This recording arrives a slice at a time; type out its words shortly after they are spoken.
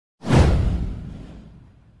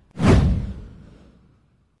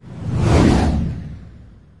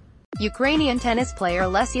Ukrainian tennis player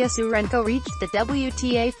Lesya Tsurenko reached the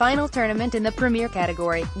WTA final tournament in the Premier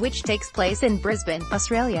category, which takes place in Brisbane,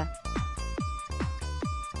 Australia.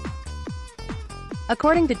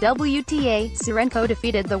 According to WTA, Tsurenko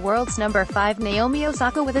defeated the world's No.5 Naomi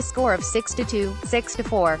Osaka with a score of 6-2,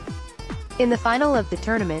 6-4. In the final of the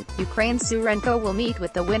tournament, Ukraine's Tsurenko will meet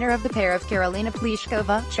with the winner of the pair of Karolína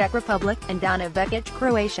Plíšková, Czech Republic, and Donna Vekić,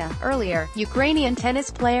 Croatia. Earlier, Ukrainian tennis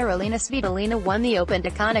player Elina Svitolina won the Open de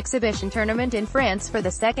Caen exhibition tournament in France for the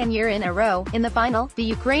second year in a row. In the final, the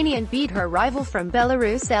Ukrainian beat her rival from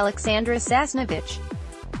Belarus Alexandra Sasnovich.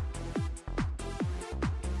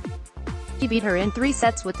 She beat her in 3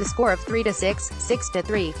 sets with the score of 3-6,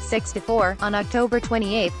 6-3, 6-4. On October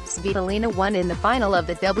 28, Svitolina won in the final of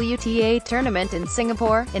the WTA tournament in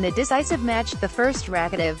Singapore, in a decisive match, the first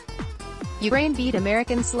racquetive. Ukraine beat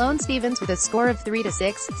American Sloane Stephens with a score of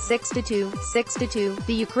 3-6, 6-2, 6-2.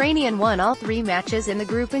 The Ukrainian won all 3 matches in the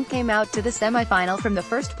group and came out to the semi-final from the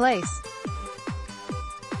first place.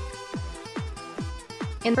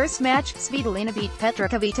 In the first match, Svitolina beat Petra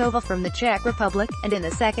Kvitova from the Czech Republic, and in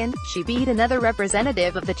the second, she beat another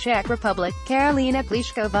representative of the Czech Republic, Karolína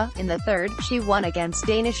Plíšková. In the third, she won against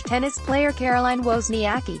Danish tennis player Caroline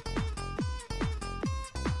Wozniacki.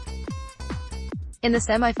 In the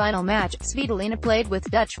semi-final match, Svitolina played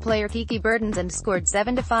with Dutch player Kiki Bertens and scored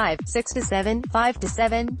 7-5, 6-7,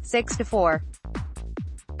 5-7, 6-4.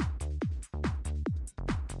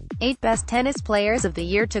 8 best tennis players of the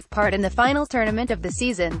year took part in the final tournament of the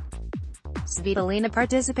season. Svitolina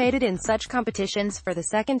participated in such competitions for the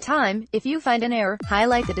second time. If you find an error,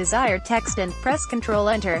 highlight the desired text and press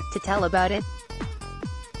Ctrl Enter to tell about it.